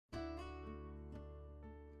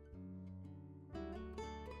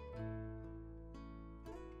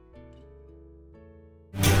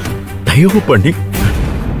தயவு பண்ணி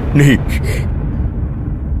நீ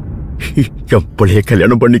என் பிள்ளைய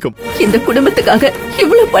கல்யாணம் பண்ணிக்கும். இந்த குடும்பத்துக்காக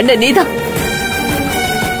இவ்வளவு பண்ண நீதான்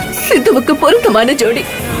சித்துவுக்கு பொருத்தமான ஜோடி.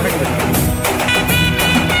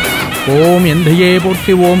 ஓம் எந்தையே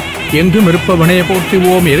போற்றுவோம், எங்கும் இருப்பவனே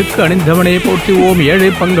போற்றுவோம், எருக்கு அணிந்தவனே போற்றுவோம், ஏழை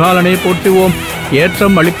பங்காளனே போற்றுவோம்,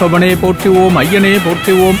 ஏற்றம் அளிப்பவனே போற்றுவோம், ஐயனே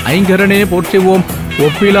போற்றுவோம், ஐங்கரனே போற்றுவோம்,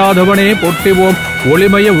 ஒப்பிலாதவனே போற்றுவோம்,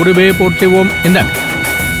 ஒளிமய உருவே போற்றுவோம், இந்த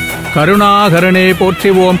கருணாகரனே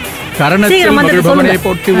போற்றுவோம், கரணத்தில் மகிழ்பவனே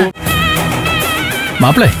போற்றுவோம்.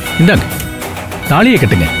 மாப்பிள்ளை இந்தாங்க தாலியை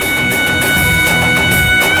கட்டுங்க.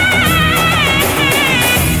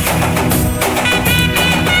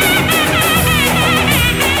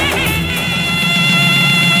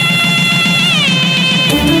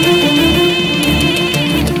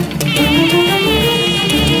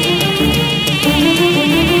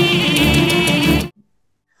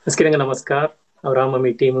 Askiranga namaskar. Avraam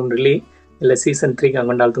ami team unrili. Illa season 3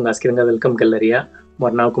 gangondaal tunga askiranga welcome galleriya.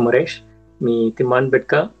 Mornav Kumaresh. Mi Timan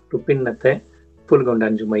Bedka Rupin Natte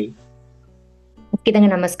Pulgondan Jumai. Askiranga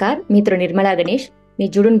namaskar. Mi Tro Nirmala Ganesh. Mi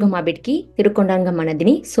Judun Goma Bedki Tirukondan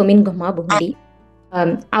Gamanadini Somin Goma Bundi.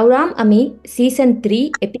 Avraam ami season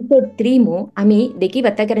 3 episode 3 mo ami deki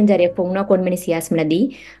vattakaranjare pongna konmeni sias manadi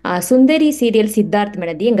Sundari serial Siddharth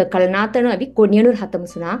manadi enga kalnathanu avi konyanur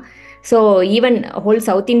hatamusuna. So even whole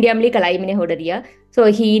South India amli kalai mine hodariya. So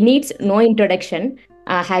he needs no introduction.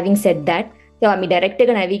 Having said that, so ami direct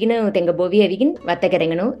ga navigina tenga bovi avigin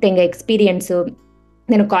vattakarengano tenga experience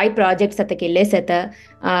tenu koi projects atake lesata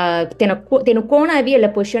tenu kona avi alla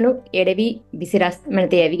poshanu edevi bisiras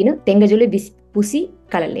manate avigina tenga jule pusi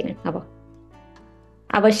kalalena ava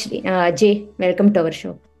avashri Jay, welcome to our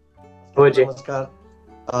show. Namaskar.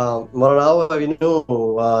 Mara naavu avinu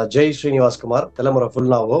Jay Srinivas Kumar tela mara full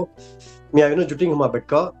naavu mi avinu jutting huma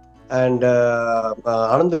betka and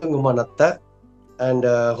anandung huma natta and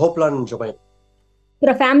hoplan jomai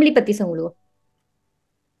pura family patti songulu.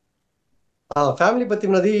 Family patti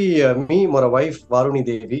manadi me mara wife Varuni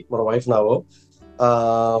Devi mara wife naavu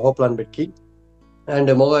hoplan betki and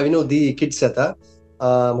moga avinu di kids ata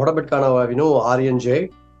moda betka naavu avinu Aryan Jay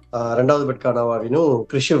rendavathu betka naavu avinu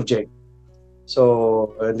Krishiv Jay. So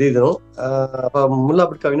ಇದೀನು Mulla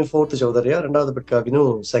ಬಿಟ್ಕಾವಿನು 4th ಚೌಧರಿಯ రెండవది ಬಿಟ್ಕಾವಿನು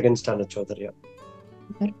 2nd standard ಚೌಧರಿಯ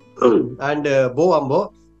and ಬೋ ಅಂಬೋ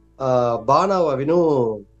ಬಾನಾವ ಅವಿನು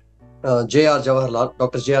JR Jawaharlal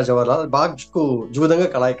doctor JR Jawaharlal ಬಾಗ್ಕು ಜೂದಂಗ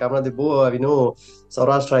ಕಲಾಯಿ ಕಾಮನದಿ ಬೋ ಅವಿನು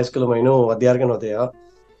Saurashtra high school main ಅಧ್ಯಾರ್ಗನ್ ಹೋದೆಯ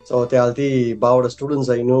so te alti baoda students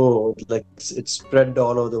ainu like it's spread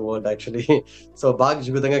all over the world actually so bag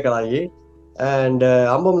jugudanga kalayi and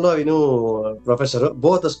ambamlo avinu professor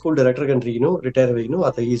both the school director country retire avinu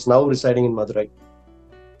he is now residing in Madurai.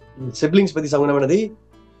 Siblings pati sangana manadi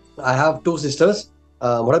I have 2 sisters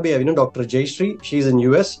modabe avinu Dr. Jayashree, she is in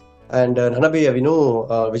US, and nanabe avinu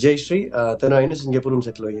Vijayashree tana inu Singapore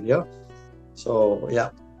settle area. So yeah,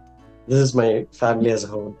 this is my family as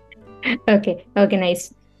a whole. Okay nice.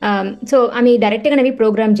 So ami direct ga navi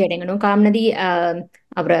program jedengano kamnadi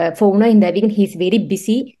avra phone inda avigin he is very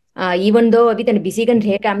busy. Even though avi tan busy gan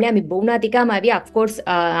re kamle ami bounatika mavi of course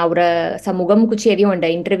avra samugam kuchi avi onda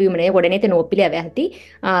interview mane odane tan oppile ave hati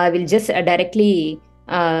will just directly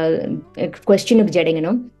question of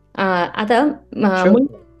jedengano ata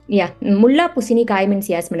yeah mulla pusini kai means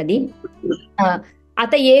yes manadi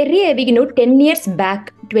ata eri aviginu 10 years back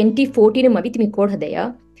 2014 mavi timi code hadaya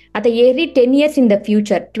ata eri 10 years in the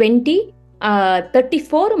future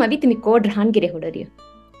 2034 mavi timi code rahan gire hodari.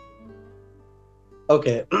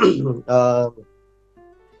 Okay.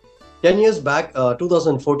 10 years back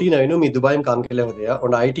 2014 avinu mi Dubai mein kaam kele hodeya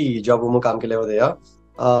on IT job mein kaam kele hodeya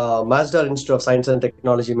Master Institute of Science and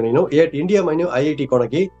Technology menino yet India menino IIT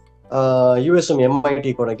konagi US MIT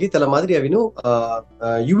konagi tela madri avinu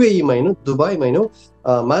UAE menino Dubai menino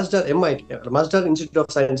Master MIT Master Institute of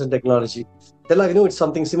Science and Technology tela it's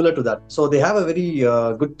something similar to that, so they have a very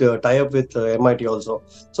good tie up with MIT also.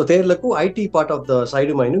 So there laku IT part of the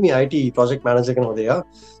side menino me IT project manager kan hodeya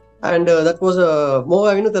and that was more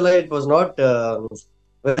avinu tela it was not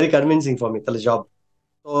very convincing for me tela job.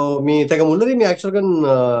 So me tega mullari me actually kan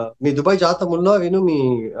me Dubai jata mulla avinu me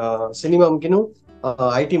cinema amkinu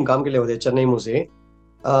IT team kaam kele hodeya Chennai muse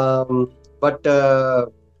but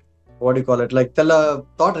what do you call it, like tella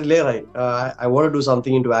thought relay right I want to do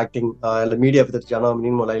something into acting the media with the jana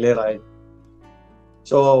meaning mo lay right.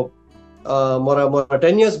 So more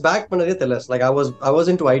 10 years back manade tellas like I was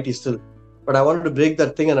into IT still, but I wanted to break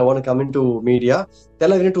that thing and I want to come into media.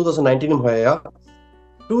 Tella in 2019 hoya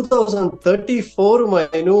 2034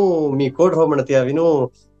 mainu me code ho manati avinu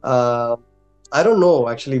I don't know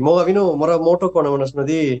actually mo avinu mora moto kona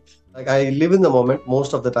manasnadi Like I live in the moment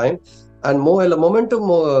most of the time, and mo ela momentum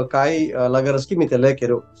mo kai lagaraski mi tele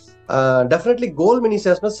keru. Definitely goal mini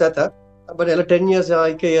sesna seta, but ela 10 years ya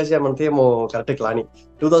 8 years ya mante mo correct lani.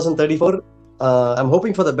 2034 I'm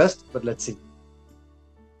hoping for the best, but let's see.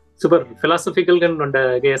 Super philosophical gan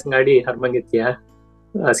nonda gas ngadi harmangitya.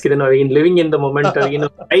 Askidano in living in the moment,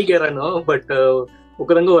 I get no, but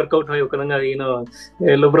ukadanga workout hoy ukadanga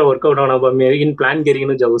lobra workout hona ba me in plan geri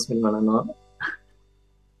jawus min manano.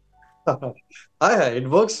 It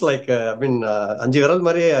works like I mean Anjivaral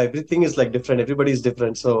Mari, everything is like different, everybody is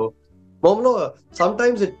different. So momno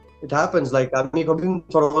sometimes it happens like I'm hoping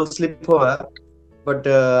for all slip but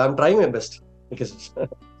I'm trying my best because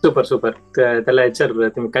super tala HR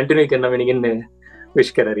continue karna menigin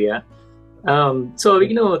wish karariya. So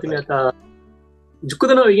tumi ata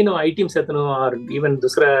jukudano I team setano or even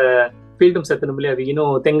dusra field tum setano bole avi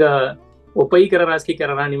tenga opai karara aski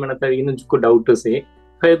karara ni manata jukku doubt to say.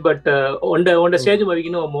 But on the stage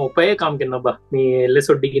में mo paya काम करना बा मी ले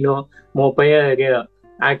सोडी mo paya के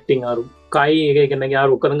acting और काई के करना यार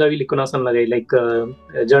उकरंगा भी लिखना सन लगे like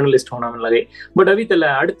journalist होना मन लगे but अभी तला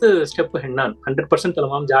அடுத்த step है ना 100% तला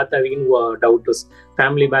माम जाता है वो doubt उस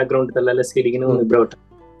family background तला ले स्किल brought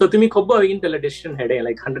तो तुम्ही खूब अभी तला decision है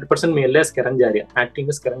like 100% में less करन जा रहा acting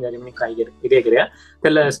बस करन जा रही मैंने काई करे इधे करे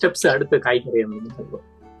तला steps அடுத்த काई करे हमने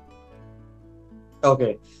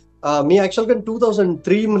okay. Me actually in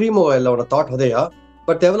 2003 mo ella ona thought hodeya,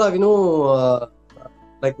 but tevla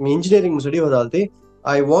like me engineering musadi hodalti.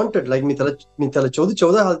 I wanted like me tala 14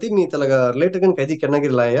 halti me tala related kan kaidi karna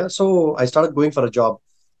girlaya, so I started going for a job.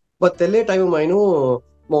 But telle time I know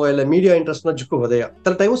mo ella media interest na jukku hodeya.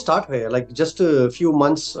 Tala time start hoya like just a few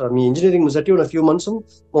months me engineering musadi on a few months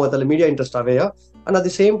mo tala media interest aveya, and at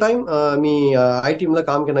the same time me IT la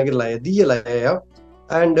kaam karna girlaya diya laya.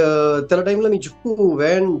 And tell time me jukku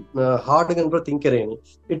when hard again think kareni.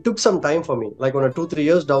 It took some time for me, like on a 2-3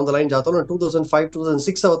 years down the line jato on 2005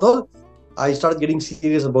 2006 avato I started getting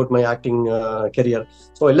serious about my acting career.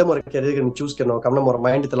 So ella more career can choose karno kamna more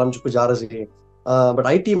mind telam jukku jara si but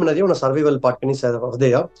IT manadi on a survival part kani sa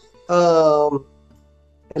hodeya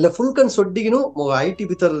ella full kan soddigino mo IT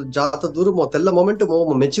bitar jata duru mo tella moment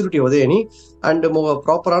mo maturity hodeni and mo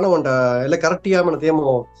proper ana onda ella correct ya manate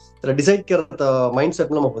mo decide करता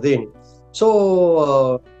mindset ना होते हैं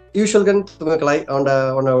so usualกันतुम्हें like on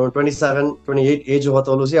 27-28 age हुआ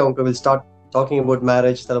तो Lucy उनको will start talking about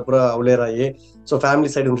marriage तला पूरा अवले रहा ये so family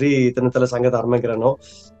side उनरी तला संगत आर्मे करना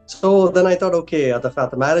so then I thought okay at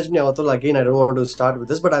the marriage नहीं हुआ तो again I don't want to start with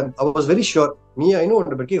this but I was very sure me I know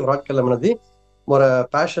उन्हें बल्कि होराट कल मना दी मोरा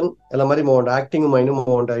passion एला मरी मोरा acting माइनो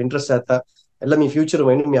मोरा interest आता एला मी future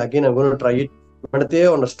माइनो me again I'm going to try it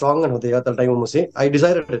manate on a strong and hodeya at the time mo say I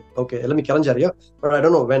decided it okay ella mi karan jariya but I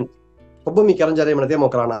don't know when obbo mi karan jariya manate mo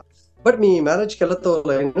karana but me marriage kellato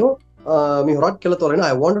me horat kellato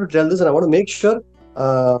I wanted to tell this and I want to make sure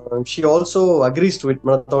she also agrees to it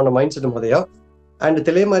manata on a mindset hodeya and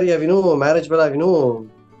tele mari marriage bela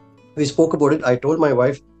we spoke about it. I told my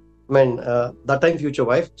wife that time future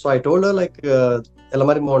wife, so I told her like ella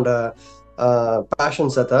mari mo passion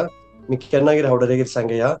sata mi kennagira hodare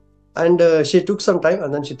sangaya. And she took some time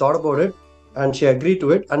and then she thought about it and she agreed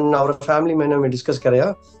to it and our family man we discussed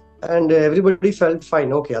karaya and everybody felt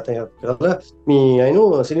fine okay me I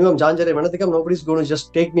know cinema janjare manathikam nobody's going to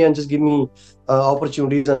just take me and just give me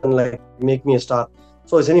opportunities and like make me a star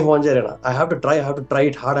so is any honjare I have to try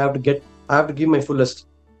it hard I have to give my fullest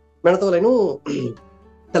manatho I know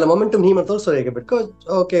tell momentum he manatho so because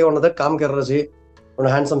okay on that kaam kar raha si on a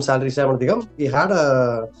handsome salary sa manathikam he had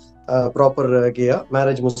a proper gear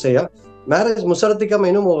marriage musaratika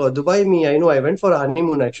I know Dubai me I know I went for a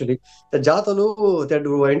honeymoon actually the jatalu they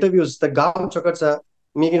do interviews the gam chokatsa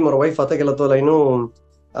me and my wife ata gelato I know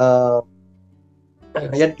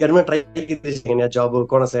yet garma try this in a job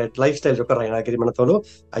kona sa lifestyle jokar raina kiri manatolo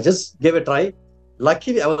I just gave a try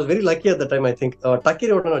luckily I was very lucky at the time I think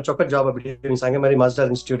takiri on a chokat job in Sangamari Master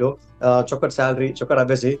Institute chokat salary chokat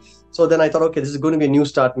abesi so then I thought okay this is going to be a new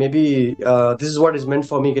start maybe this is what is meant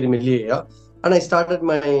for me kiri milli and I started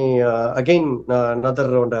my again another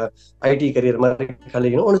round IT career mari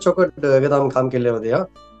khali on a chokat gadam kaam ke liye hodeya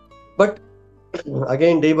but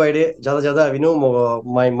again day by day jada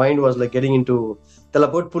my mind was like getting into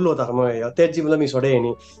teleport pull hota hamaya third jimla mi sode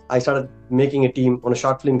ni I started making a team on a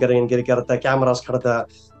short film karta cameras khadta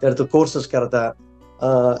there to courses karta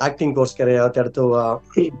acting course karaya there to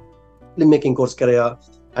film making course karaya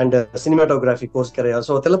and cinematography course karaya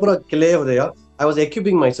so telepura kile hodeya I was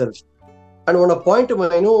equipping myself and on a point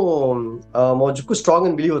I know mo jukku strong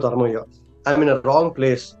and believe hota hamaya I'm in a wrong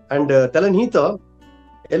place and telan hita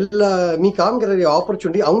ಎಲ್ಲ me ಕಾಮ್ಗೆರ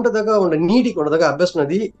opportunity ಅವನದಾಗ ಅವನ ನೀಡಿ ಕೊಂಡದಾಗ ಅಭ್ಯಾಸ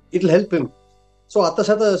ನದಿ it will help him. So ಅತ್ತ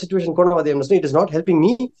ಶಾತ situation ಕೊಂಡವದೆ it is not helping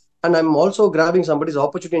me and I am also grabbing somebody's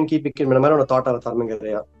opportunity and keeping it madam ಅವನ thought ಆಗುತ್ತೆ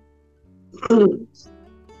ಅರ್ಮಂಗೆರೆಯ.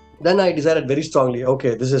 Then I decided very strongly, okay,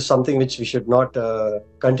 this is something which we should not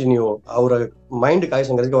continue. Our mind kai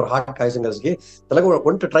sangarsge, our heart kai sangarsge. Talaga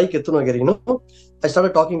want to try kettu no geri, I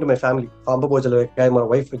started talking to my family. Amba bojalo kai, my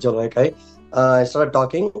wife jalo kai. I started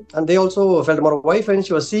talking, and they also felt my wife, and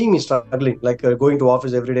she was seeing me struggling, like going to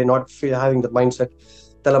office every day, not having that mindset.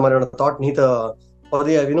 Tala mara thought neither. Or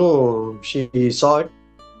she saw it,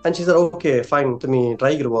 and she said, okay, fine, to me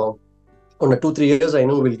try giruva. On 2-3 years, I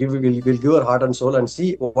know we'll give her heart and soul and see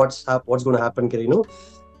what's going to happen.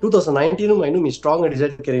 2019, I know me strong and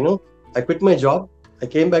decided. I quit my job. I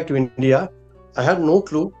came back to India. I had no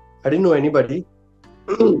clue. I didn't know anybody.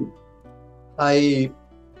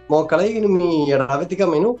 More kalai me Ravitika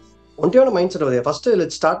menu. Only on a mindset over there. First,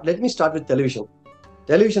 let me start with television.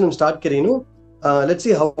 Television start kerinu. Let's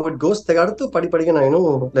see how it goes. Tegadatu padi I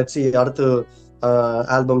know. Let's see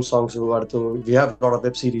album songs. We have a lot of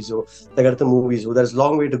web series. Tegadatu movies. There's a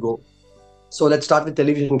long way to go. So let's start with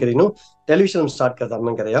television kerinu. Television start karta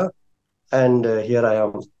man karaya. And here I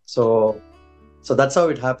am. So that's how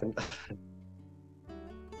it happened.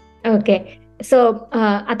 Okay. So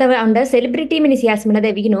atava anda celebrity minisias manade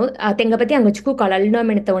vigino tengapati anguchku kalalno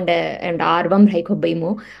menita unde and arvam raik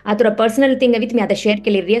hobbaimo atura personal thing with me ada share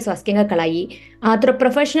kelirriya so askenga kalai atura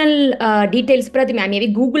professional details prati me avi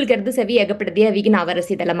google kerdu sevi egapadiya vigina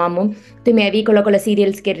avarasidala mamu tu me avi kola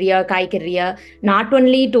serials kerriya kai kerriya not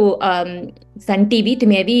only to Sun TV tu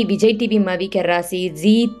me avi Vijay TV mavi kerrasi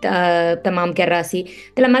Zee tamam kerrasi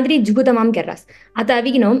tela madri jugu tamam kerras ata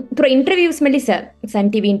vigino tura interviews melisa Sun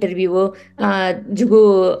TV interview jugu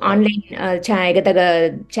online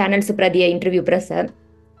channels pradiya interview press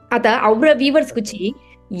ata avra viewers kuchi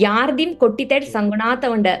ಯಾರ್ದಿನ್ ಕೊಟ್ಟಿತೇಡ್ ಸಂಗಣಾತ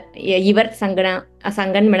ಉಂಡ ಇವರ್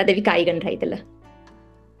ಸಂಗನ್ ಮೆಣದೇವಿ ಕಾಯಿಗನ್ ರೈತಲ್ಲ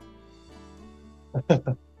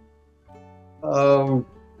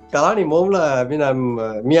Kalani momla, I mean,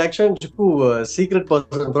 me actually secret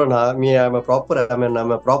person, bro. I'm a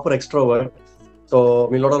proper extrovert. So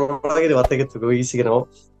me lot of go easy,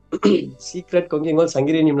 secret cooking all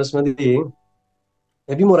Sangiri nimnas madi.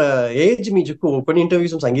 Maybe more age me juku open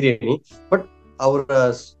interviews from Sangiri, but our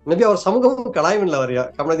maybe our samagam kalai in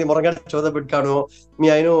Lavaria. Kamadi Moragat Choda Bidkano,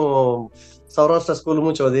 me I know Saurashtra School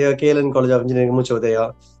Mucho there, Kalen College of Engineering Mucho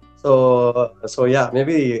there. So yeah,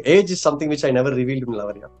 maybe age is something which I never revealed in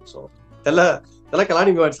Lavaria. So tell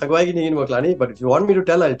Kalani what Sagwagi in Moklani, but if you want me to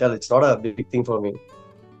tell, I'll tell. It's not a big thing for me.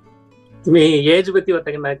 Me age with you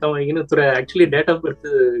actually date of birth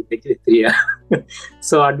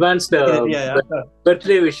so advanced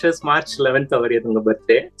birthday wishes March 11th our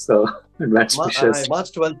birthday, so advanced wishes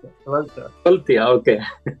March 12th yeah, okay.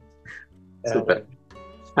 Super.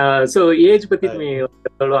 So age pati me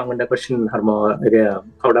anganda question harmo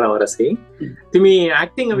howda avarasi timi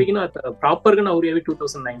acting avigino proper ga nauri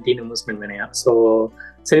 2019 investment menaya so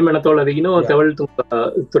cinema na tola avigino teval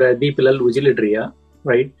tura deepilal ujilidriya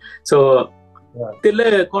right so tilla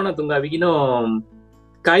kona tunga avigino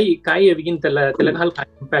kai avigin telagahal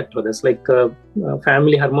impact others like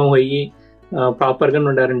family harmo hoyi proper ga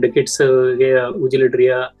nonda rendu kids ge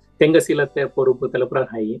ujilidriya tengasilate porupu telapra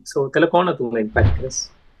hai so tela kona tunga impact is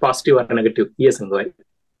positive or negative yes and why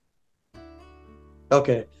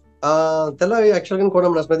okay tela actually kona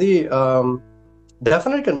manasmadi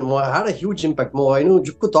definitely had a huge impact more I know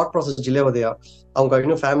jukku thought process jile vadaya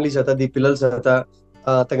avanga families ata the pillars ata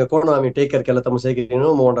tanga kona me take care kala tamu sege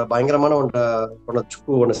monda bayangaramana onda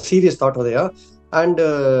jukku onda serious thought vadaya and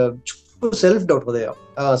jukku self doubt vadaya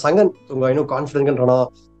sangan tunga confident kan rana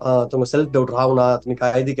tunga self doubt rauna tumi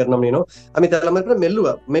kaidi karnam I mean tela mara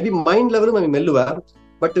melluva maybe mind level me melluva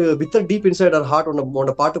but with the deep inside our heart on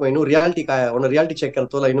a part of reality on a reality check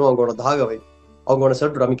kartola I'm going to dhagavai avanga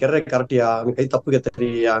self doubt ami kerre correct ya ami kai tappu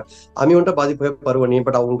gettariya ami unta baadi poy parvani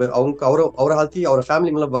but avara halti our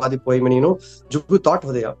family mala baadi poy mani juggu thought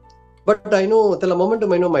hodaya but I know tell a moment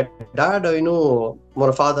I know my dad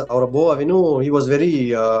my father our bo he was very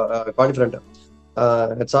confident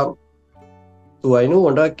it's up to I know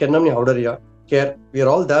onda kennam ni howdariya care we are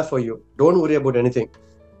all there for you, don't worry about anything,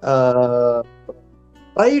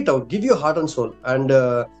 try it out, give your heart and soul and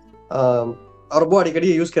our body kadi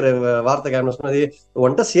use kare varta gamnos nadi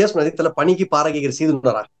onta cs nadi tela paniki paragi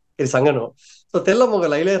girsidunara kiri sangano so tella moga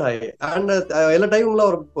laile rai and ella time la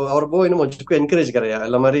our boy mojku encourage karaya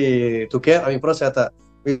ella mari to care ami pro seta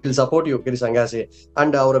we will support you kiri sangase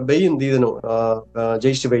and our bay in didenu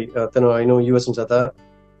jaysh bay tano I know us seta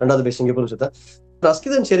and other bay Singapore seta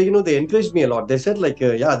Askidan Cherry, they encouraged me a lot. They said like,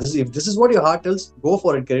 yeah, if this is what your heart tells, go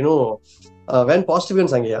for it. When positive and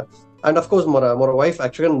sangaya. And of course, more wife,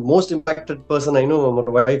 actually, most impacted person I know, more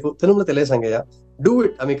wife, Thinumla Tele sangaya. Do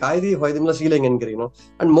it. I mean, Kaidi, Hoidimla feeling and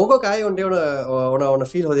And Mogo Kai on a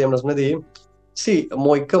feel of the Amnasnadi. See,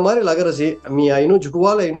 Moikamari Lagarasi, me, I know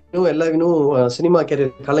Jukuala, Ella, cinema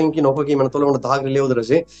career, Kalanki, Nokoki, Manatola on the Thag Leo,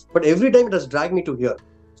 but every time it has dragged me to here.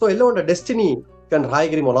 So, Ella on a destiny can high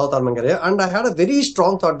grim and I had a very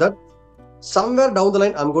strong thought that somewhere down the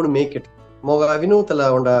line I'm going to make it. Moga Avinu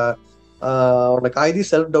Tala on the Kaidi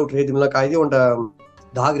self doubt Redimla, Kaidi on the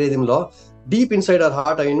Dag Redimla, deep inside our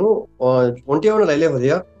heart, I know, I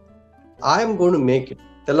am going to make it.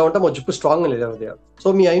 Tella on Juku strong there.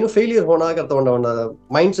 So me, I know failure Hona on the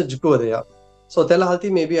mindset Juku there. So Tella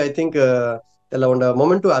Halti, maybe I think Tella on the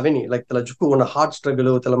moment to Aveni, like Tella Juku on a hard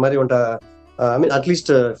struggle, Tella Mari on I mean, at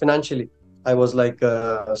least financially. I was like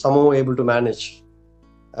somehow able to manage.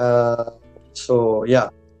 So yeah,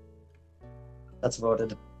 that's about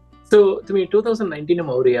it. So to me 2019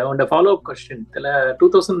 Mauriya on a follow-up question.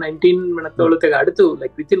 2019 manatolutega aduthu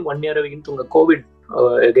like within 1 year again tunga COVID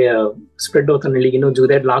spread outanilli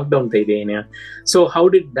that lockdown taidene. So how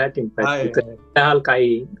did that impact all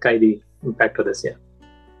kai impact of this year?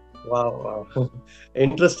 Wow.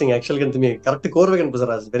 Interesting actually to me. Correct core vegan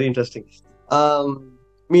pusara very interesting.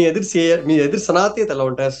 మీ ఎదురు సనాతి తల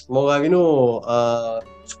ఉంటాయి మోగావిను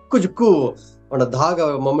జుక్కు ఉండ ధాగ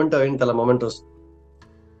moment అయిన తల moment వస్తుంది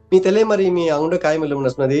మీ తెలే మరి మీ అంగుండ కాయమిల్లు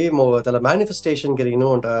ఉన్నది మో తల మేనిఫెస్టేషన్ కిరిగిను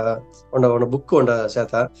ఉండ బుక్ ఉండ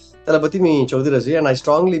సేత తల బతి మీ చౌదరసి and I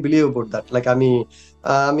strongly believe about that like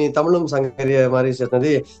ఆమె తమిళం సంగరియ మరి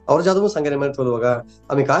సేతనది అవర్ జాదము సంగరియ మరి తోలువಗ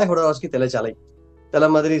ఆమె కాయ ಹೊಡರಾಸ್ಕಿ తెల చాలై తెల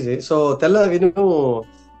మదరిసి సో తెల విను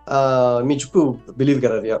మీ జుక్కు believe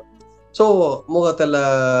కరరియా So, moga tella,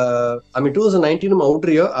 I mean, 2019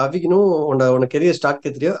 outrio, avigino on a career start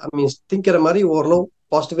ketria. I mean, think mari overlo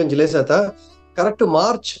positive and jelesata. Correct to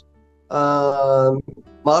March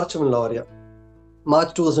Lavaria.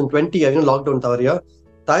 March 2020, I know lockdown Tavaria.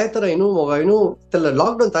 Tayatara, I know, moga, tella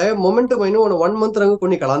lockdown Taya momentum, I know on a 1 month rango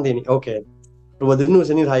koni kalandini. Okay. Within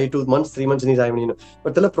any high 2 months, 3 months, any time,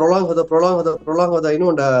 but tella prolong the, I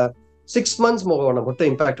know, 6 months more on a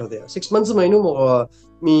impact of there. 6 months, I know,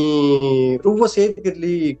 me Ruva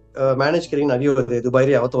safely manage carrying Dubai.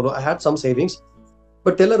 I had some savings,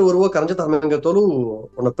 but tell her Uruva Karanjata Mangatolu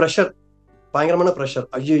on a pressure, Pangamana pressure.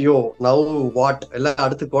 Ayo, now what? Ella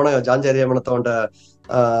Adith Kona, Janjaria Manatonda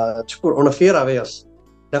on a fear away us.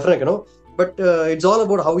 Definitely, but it's all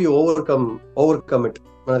about how you overcome it.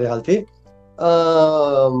 Healthy.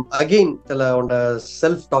 Again, tell her on the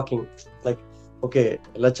self-talking. Like, okay,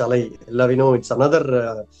 we know it's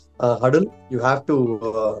another hurdle. You have to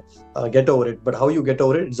get over it. But how you get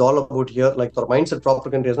over it, it's all about here. Like for mindset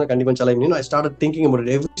proper countries, I started thinking about it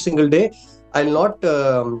every single day. I'll not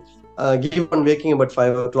give on waking up at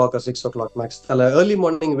 5 o'clock or 6 o'clock max. Early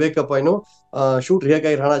morning wake up, I know, shoot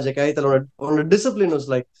Riyakai, Rana Jakai. On a discipline was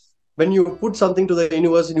like, when you put something to the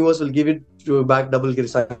universe will give it back double.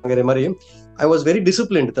 I was very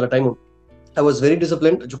disciplined at the time. I was very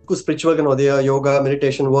disciplined. Jukku spiritual yoga,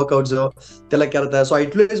 meditation, workouts. So I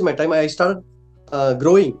utilized my time. I started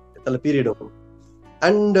growing at the period.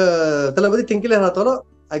 And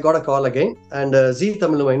I got a call again. And Z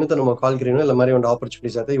Tamil call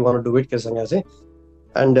opportunities. You want to do it?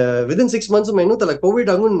 And within 6 months,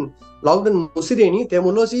 COVID lockdown musireni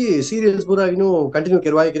temulosi serials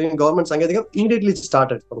continue government immediately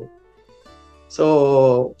started.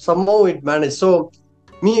 So somehow it managed. So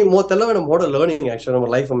me more model learning actually in my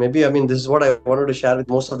life. Maybe I mean this is what I wanted to share with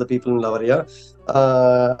most of the people in Lavaria.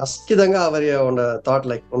 Askidanga avaria on a thought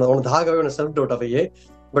like on the on a self doubt of a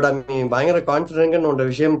but I mean buying a confident on the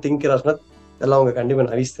shame think rasnat along a condition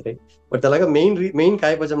avistare. But the main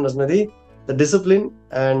kai pajam nasnadi the discipline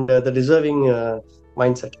and the deserving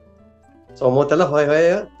mindset. So motala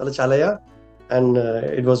hoya tala chalaya and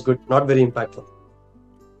it was good, not very impactful.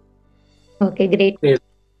 Okay, great.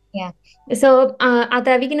 Yeah. So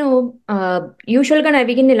ata aviginu usual ga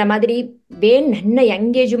avigin illa madri ven nanna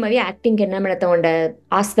young age mavi acting enna madata onda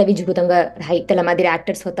astavi jugudanga haitala madri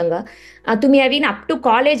actors hotanga tumi avin up to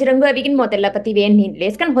college rangu avigin motella pati ven ni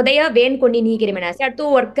leskan hodaya ven konni ni kiri manasi atu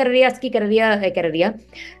work karriya ski karriya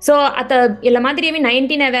so ata illa madri avi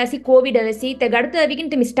 19 avasi covid avasi te gadutha avigin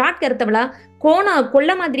tumi start kartavla kona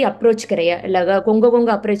kolla madri approach kareya laga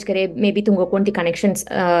konga approach kare maybe tungo konti connections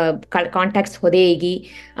contacts hodegi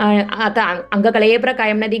ata anga kalaye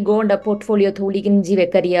prakayam nadi go and portfolio thuli kin jive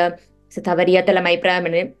kariya Sitavaria tala my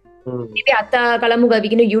pramane Maybe आता कलमुग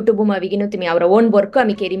अविगिनो YouTube अविगिनो तुम्ही our own work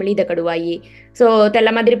आम्ही केरीमली दकडवाई so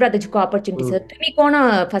त्याला मादिरी प्रता Dzukou opportunities तुम्ही कोण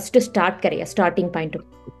first start करेया starting point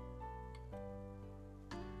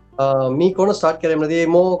मी कोण start केले म्हणजे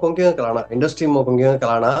मो कोंके कलाना इंडस्ट्री मो कोंके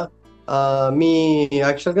कलाना मी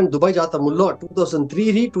actually दुबई जाता मुल्लो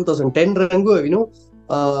 2003 री 2010 रंगु you know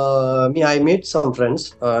me I made some friends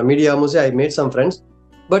media मुझे I made some friends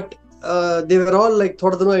but they were all like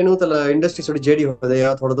थोड़ा दिनों इन्हों तला इंडस्ट्री सोड़ी जेडी हो गया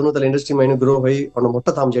थोड़ा दिनों तला इंडस्ट्री में इन्हों ग्रो हुई और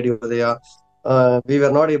मोटा थाम जेडी हो गया we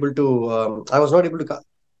were not able to I was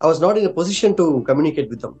not in a position to communicate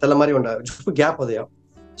with them तला हमारी वंडा जो गैप हो गया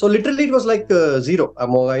so literally it was like zero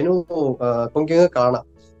Moga इन्हों कोंकेंगा काना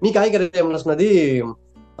मी काय करे हमने सुना दी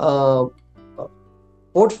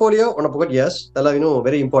portfolio on a pocket yes tala you know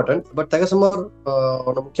very important but taga samar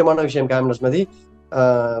on a mukyamana vishayam ka hamna smadi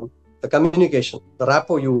the communication the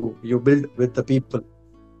rapport you build with the people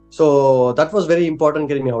so that was very important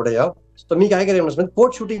keri me hodaya so me kay kare hamna smadi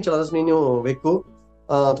port shooting chala das nenu vekku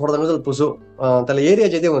thoda danadal pusu tala area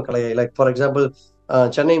jede un kalai like for example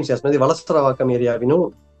chennai mcs smadi valastra vakam area you know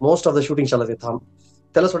most of the shooting chala the tham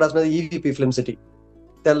tela soda smadi evp film city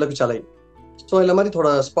tela ku chalai so ಎಲ್ಲ ಮಾರಿ ಥೋಡಾ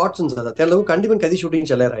spots ಅನ್ಸದ ತೆಲ್ಲವು ಕಂಡಿಬನ್ ಕದಿ shooting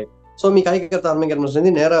Chale Rai so me ಕಾಯಿ ಕರ್ತ ಆರ್ಮೆ ಕರ್ಮ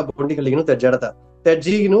ಸಂದಿ ನೇರ ಬೊಂಡಿ ಕಲಿಗಿನು ತೆಜ್ಜಡತ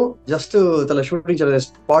ತೆಜ್ಜಿಗಿನು just Tala shooting Chale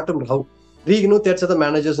spot how ರೀಗಿನು ತೆಜ್ಜದ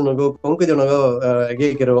managers ನಗೋ ಕೊಂಕದಿ ನಗೋ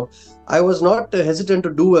ಗೇಕಿರೋ I was not hesitant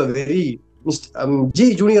to do a very G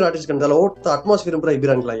junior artist ಕಂದಲ್ಲ vote atmosphere ಪುರ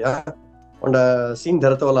ಇಬ್ಬಿರಂಗ್ಲಯ್ಯ ಒಂಡ scene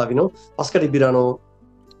ಧರತವಲ್ಲ ಅವಿನು ಪಸ್ಕಟ್ ಇಬ್ಬಿರಾನು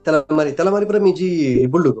ತೆಲಮಾರಿ ಪುರ me G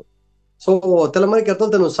ಬುಳ್ಳು so ತೆಲಮಾರಿ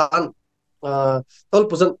ಕರ್ತಲ್ ತನು ಸಾನ್ ತೋಲ್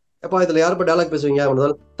ಪುಸನ್ எப்போ இதுல யார் இப்போ டயலாக் பேசுவீங்க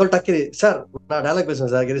அவனதால் தோல் டக்கரி சார் நான் டயலாக்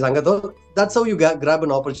பேசுவேன் sir Giri சங்கத்தோ that's how you graph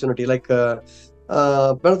an opportunity like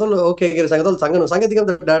பெணத்தோல் okay கிரி சங்கத்தோல் சங்கனு சங்கத்திக்கு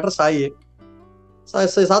அந்த டேரக்டர்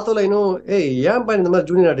சாய் சாத்தோல இன்னும் ஏய் ஏன் பையன் இந்த மாதிரி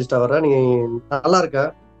ஜூனியர் ஆர்டிஸ்டா வர நீ நல்லா இருக்க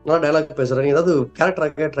நல்லா டயலாக் பேசுற நீ ஏதாவது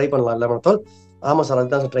கேரக்டராக ட்ரை பண்ணலாம் இல்லை மனத்தோல் ஆமா சார்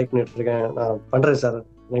அதுதான் சார் ட்ரை பண்ணிட்டு இருக்கேன் நான் பண்றேன் சார்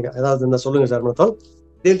நீங்க ஏதாவது இருந்தா சொல்லுங்க sir மனத்தோல்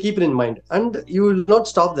they will keep it in mind and you will not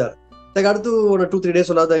stop there like அடுத்து ஒரு 2-3 days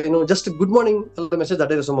சொல்லாத just good morning message that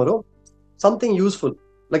is tomorrow something useful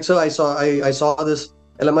like so I saw this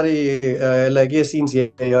ಎಲ್ಲ மாதிரி ಎಲ್ಲ ಗೆ scenes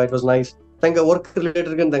yeah it was nice tanga work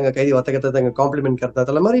related kan tanga kai vatakata tanga compliment karta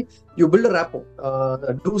ಎಲ್ಲ மாதிரி you build a rapport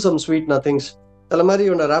do some sweet nothings ಎಲ್ಲ மாதிரி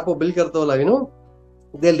una rapport build kartawala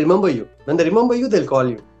they'll remember you when they remember you they'll call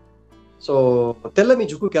you so tella me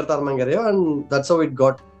jukku kartar mangare and that's how it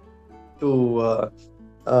got to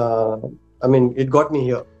I mean it got me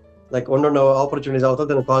here like one opportunities out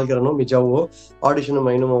then call karano mi jawo audition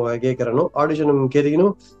mainu ge karano audition keriginu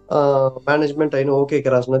management I know okay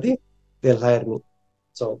karasnadi they'll hire me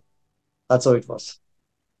so that's how it was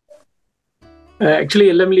actually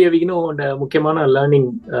ellamli avigino mukyamana learning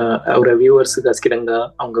our viewers gaskiranga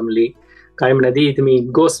avangamli kaimnadi itmi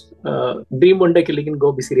goes dream unde killigin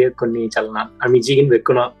go bisiriye konni chalna ami jigin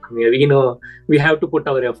vekkuna ami avigino we have to put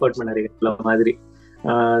our effort manari la madri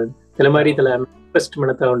telamari tela first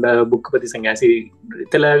ಮನತ ಒಂದ book ಪತಿ ಸಂಗಾಸಿ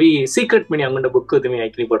ತೆಲವಿ secret ಮನಿ ಅಂಗಂಡ book ತುಮಿ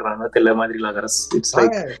ಐಕ್ಲಿ ಪಡ್ರಾನ ತೆಲ Madri ಲಾಗರಸ್ it's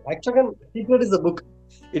like actually secret is the book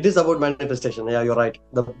it is about manifestation yeah you're right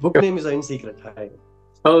the book name is in secret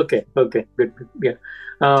okay good yeah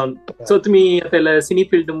so tumi tela cine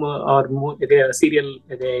field or ide serial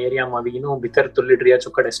ide area ma vigino bitar tullidriya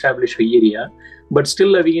chokka establish area but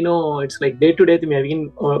still avigino it's like day to day tumi avigin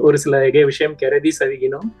oru sila ege vishayam keredi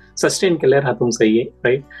savigino sustain keller hatum sahiye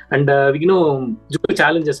right and avigino jo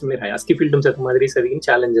challenges me raha aski field se madri savigin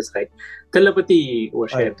challenges right tella pati o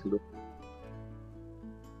share tulu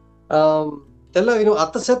tella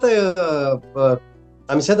atta seta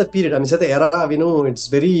I'm set the period I'm set the era it's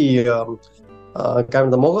very kind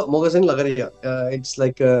of the magazine lagariya it's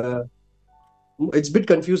like it's a bit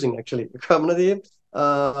confusing actually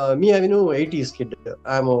me I 80s kid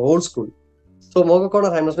I'm old school so moga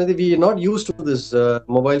corner I'm not we not used to this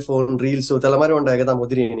mobile phone reels so telamari onda agada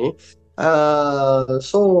modrini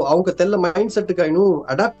so avanga tella mindset ka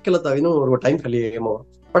adapt kelata or time kaliyemo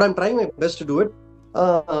but I'm trying my best to do it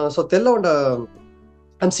so tella onda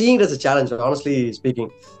I'm seeing it as a challenge, honestly speaking.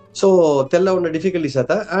 So, tell out the difficulties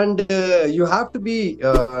and you have to be.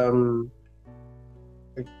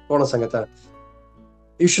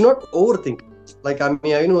 You should not overthink. Like I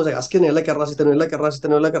mean, I know, like asking ella karrasi.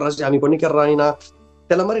 I mean, koni karrani na.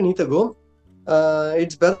 Tell amari need to go.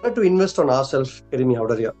 It's better to invest on ourselves. Kerimi how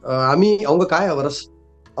dariya. I mean, aunga kai avaras.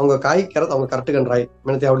 Aunga kai karat aunga correct gan right.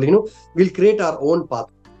 Menate how we'll create our own path.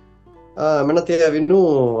 Menate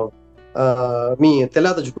me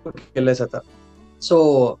telada jukku kelle sata so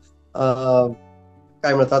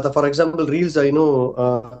kaimna tata for example reels I know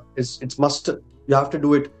it's must you have to do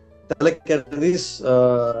it like this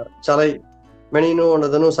chalai Menino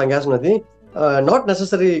ondadanu sangyasnadi not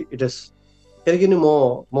necessary it is kerigini mo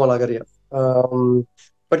lagaria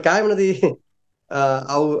but kaayamnadi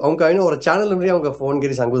அவங்க இன்னும் ஒரு channel மாதிரி அவங்க phone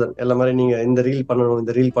கிரி சங்குதன் எல்லா மாதிரி நீங்க இந்த reel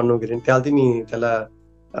பண்ணணும் கேள்வி me தெல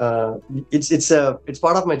it's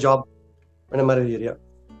part of my job அந்த மாதிரி area.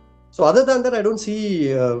 So other than that, I don't see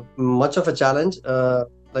much of a challenge.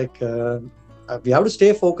 We have to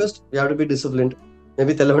stay focused. We have to be disciplined.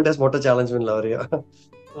 Maybe Television has more challenge in Lavaria.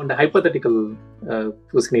 On the hypothetical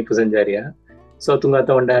pusni pusanjaria. So tunga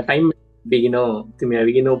ta on the time begino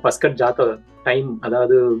timia paskat jato time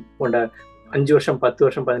adadu on the 5 வருஷம் 10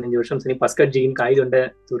 வருஷம் 15 வருஷம் சரி basket gene காய்துண்ட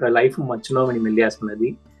ஒரு life மச்சுனோ అని మెల్లియాస్మన్నది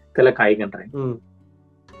తెల కాయగంటాయి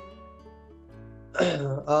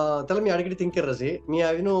tell me adigidi thinker rasi me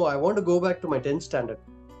I want to go back to my 10th standard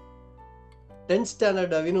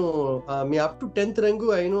me up to 10th rangu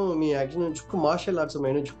me actually chukku martial arts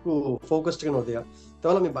chukku focused ga nodaya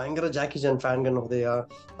tawala me bayangara Jackie Chan fan ga nodaya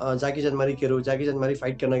Jackie Chan mari keru Jackie Chan mari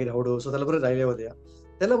fight karna gi hodu so tala pura raile hodaya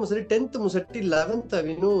tela musari 10th musatti 11th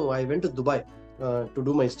I went to Dubai to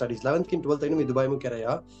do my studies 11th ki 12th me Dubai mu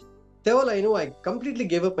keraya tewala I completely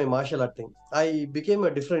gave up my martial art thing. I became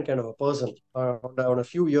a different kind of a person on a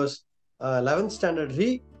few years 11th standard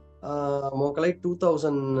mokalai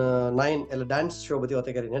 2009 ella dance show bati ote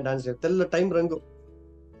karine dance tella time rangu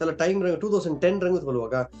 2010 rangu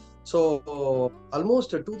toluvaga so almost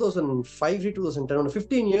 2005 2010 on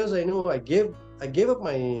 15 years I gave up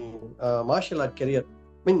my martial art career,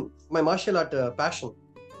 I mean my martial art passion.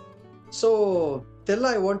 So tell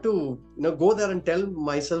I want to go there and tell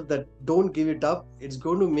myself that don't give it up, it's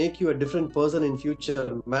going to make you a different person in future,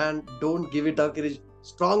 man, don't give it up, it is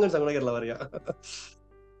strong and sanganagirla variya.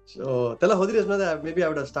 So tell hodiri maybe I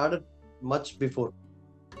would have started much before.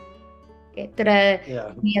 Okay tera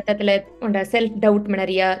ni atatla onda self doubt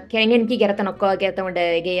manariya kengen ki gerata nokko gerata onda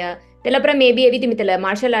geya telapra maybe evi timitela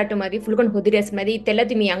martial art mari full kon hodires mari tela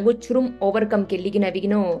timi angu churum overcome kelligina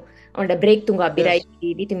vigino onda break tunga abirai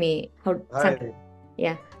evi timi how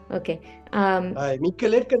yeah okay mikka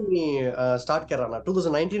late kan ni start karana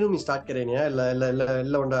 2019 mi start kareni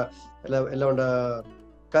ella onda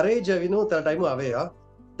courage tela time aveya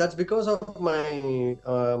that's because of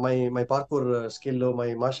my parkour skill my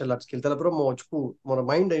martial art skill tela pura mo chku mora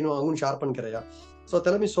mind angun sharpen karaya so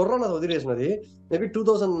tela mi sorrana odiresnadi maybe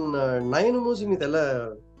 2009 musi mi tela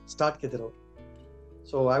start ketiro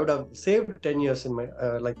so I would have saved 10 years in my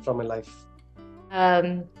from my life.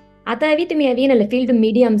 आता अभी तुम्ही अवीनल field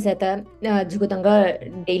medium से आता जुगुतंगा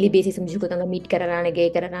daily basis में जुगुतंगा meet कररान gay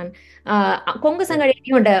कररान Kong संगडे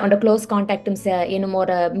on close contact से ಏನು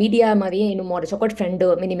more media ಮಾವಿ ಏನು more chocolate friend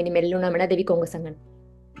mini ಮೆಲ್ಲುನ ಮನ ದೇವಿ Kong संगन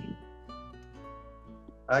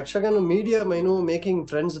actually media making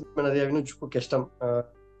friends manadi avinu chukku kashtam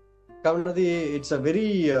kavanadi it's a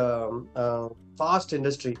very fast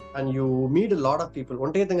industry and you meet a lot of people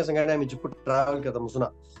onte tanga sangana mi chukku travel kada musuna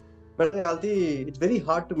but it's very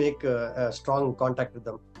hard to make a strong contact with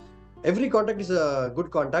them. Every contact is a good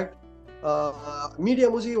contact. Media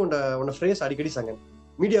musi on a phrase adikadi sangan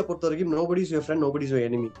media portharigum nobody is your friend, nobody is your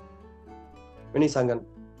enemy many sangan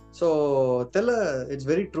so tella it's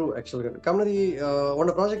very true actually kamnadi on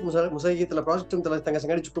a project musai tella project tella tanga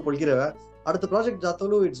sangadi chukku polgirava adutha project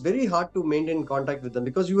jatholu it's very hard to maintain contact with them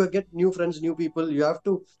because you get new friends, new people, you have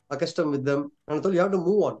to accustom with them and you have to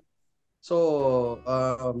move on. So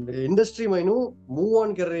industry move on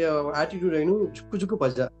karya attitude chukku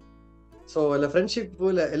paja so ella friendship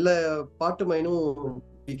ella part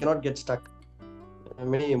we cannot get stuck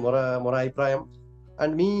many mora aiprayam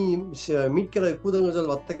and me meet kara kudangal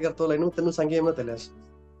vatta kartola tenu sangeyamna telas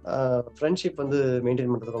friendship maintain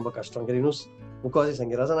pandrathu romba kashtam mukasi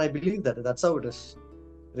sangiras and I believe that's how it is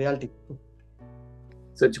reality.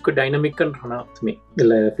 So chukku dynamic kan rana me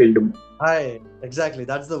illa field hi exactly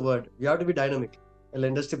that's the word you have to be dynamic illa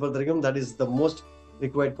industry portharigum that is the most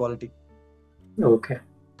required quality. Okay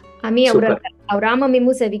ami Avraam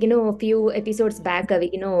మేము సవిగిను few episodes back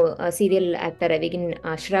అవిగిను serial actor అవిగిన్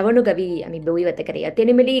శ్రవణు కవి ami boyi వతకరియ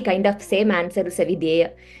తెనిమిలి kind of same answer సవిదేయ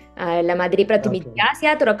la madri pratimi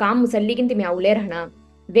jasya tora kam musalligin timi awler hana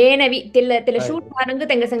वेनवी तिल shoot Marang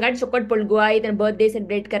Teng संगाड चोकट पळगुआ इतन birthday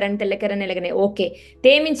celebrate करन तेल करन लगने okay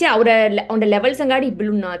तेमिंचे ಅವರ on level संगाडी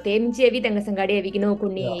इब्बुलुना तेमिंचे AV Teng संगाडी एविगिनो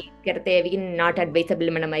कुन्नी करते एविगिन not advisable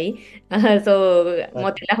मनमई so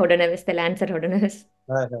मोतेला होडन व्यवस्था answer होडन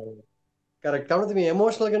correct कामत मी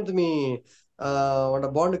emotional गन तुम्ही on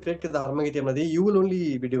a bond create के धर्मगति हमनदी you will only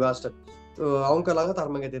be devastated so avanga laga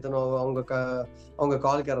धर्मगति तनो avanga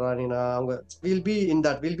call कर रहा नी ना avanga will be in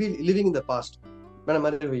that will be living in the past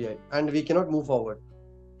and we cannot move forward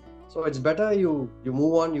so it's better you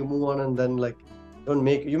move on and then like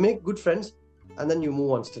you make good friends and then you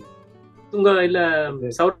move on still. Tunga इला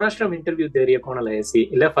सौराष्ट्र में interview दे रही है कौन ला ऐसी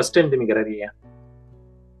इला first time तुम कर रही है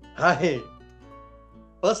Hi.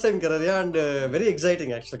 First time कर रही है and very exciting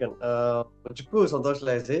actually kan. चुक्कू संतोष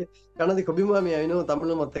लाए थे. कारण दी कभी मामी आई नो तमिल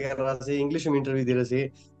में मत कर रहा थे इंग्लिश में इंटरव्यू दे रहे थे.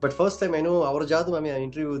 But first time I know our जादू मामी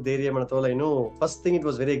इंटरव्यू दे रही है मत तो I know first thing it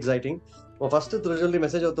was very exciting. वो first तो रिजल्ट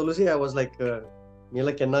message होता लुसी I was like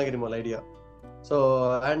मेला केन्ना करी मोल idea. So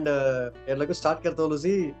and ये लोग start करते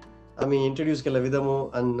लुसी I mean introduce के लविदमो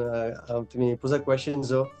and तुम्हें पूछा questions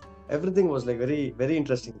हो everything was like very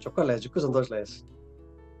interesting. चुक्का लाए चुक्कू संतोष लाए.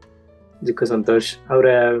 जिक्को संतोष और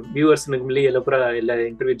व्यूअर्स ने मिली ये लोग इला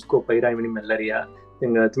इंटरव्यू को पैरा इमनी मिल रही है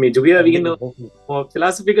तुम्हें जुगिया विगिन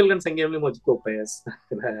philosophical kan संगे में मुझको पैस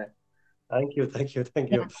Thank you.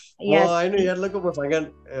 Yes. Oh, I know you're looking for Masangan.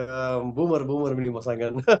 Boomer mini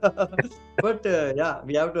Masangan. But yeah,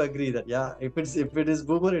 we have to agree that if it is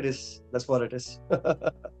boomer, that's what it is.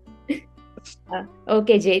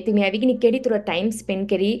 Okay ಜೈ ತುಮಿ ಅವಿಗಿನ ಕೆಡಿ ತುರ time spend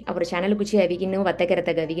ಕೆರಿ ಅವರ channel Kuchi ಅವಿಗಿನ ವತ್ತ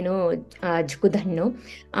ಕೆರತಗ ಅವಿಗಿನ ಜುಕುದನ್ನು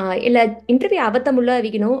ಇಲ್ಲ interview ಆವತ್ತ ಮುಳ್ಳ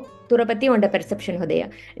ಅವಿಗಿನ ತುರ ಪತಿ ಒಂಡ perception ಹೊದೆಯ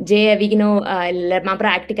J ಅವಿಗಿನ ಎಲ್ಲ ಮಾಪ್ರ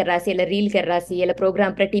act ಕರ್ರಾಸಿ ಎಲ್ಲ reel ಕರ್ರಾಸಿ ಎಲ್ಲ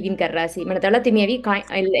program ಪ್ರ ಟಿವಿನ್ ಕರ್ರಾಸಿ మన ತಳ ತುಮಿ ಅವಿ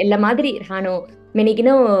ಎಲ್ಲ ಮಾದರಿ ಹಾನು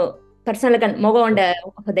ಮೆನಿಗಿನ ಪರ್ಸನಲ್ ಕನ್ ಮೊಗ ಒಂಡ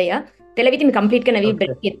ಹೊದೆಯ ತೆಲವಿ ತುಮಿ ಕಂಪ್ಲೀಟ್ ಕನ್ ಅವಿ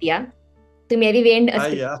ಬ್ರೆಕ್ ಎತ್ತಿಯ तुम्ही अभी वेंड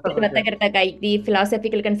वत्ता करता काय दी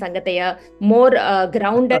फिलॉसॉफिकल कन सांगतय मोर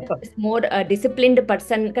ग्राउंडेड मोर डिसिप्लिन्ड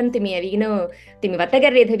पर्सन कन तुम्ही अभी नो तुम्ही वत्ता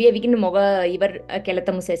कर रे थवी अभी मोग इवर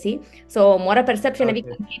केलतम सेसी सो मोर परसेप्शन अभी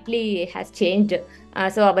completely has changed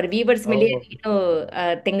so our viewers मिले नो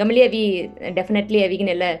तेंगमली अभी डेफिनेटली अभी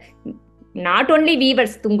नेला not only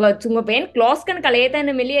weavers tunga pen close kan kaleta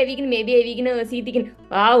na meli avigin maybe avigin seetikin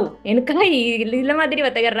wow enka illa madiri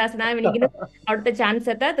vatagarra sana avigin avta chance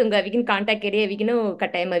ata tunga avigin contact keri avigin ka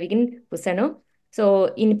time avigin pusano so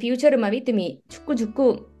in future mavi tumi jukku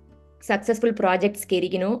successful projects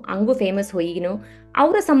kerigino angu famous hoyigino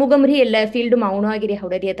ಅವರ ಸಮೂಗಮರಿ ಎಲ್ಲ field ಮೌನವಾಗಿರಿ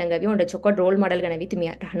ಹೌಡರಿಯ ತಂಗವಿ ಒಂದ ಚೊಕ್ಕ role model ಗನವಿ ತುಮಿ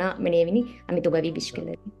ರಹನ ಮೆನೆವಿನಿ ಅಮಿ ತುಗವಿ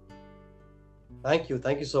ಬಿಷ್ಕೆಲರಿ Thank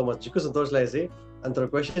you so much Chikku Santosh laisi and the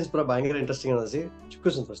questions pura bangera interesting anasi Chikku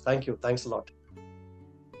Santosh thank you thanks a lot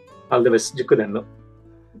all the best Chikku danno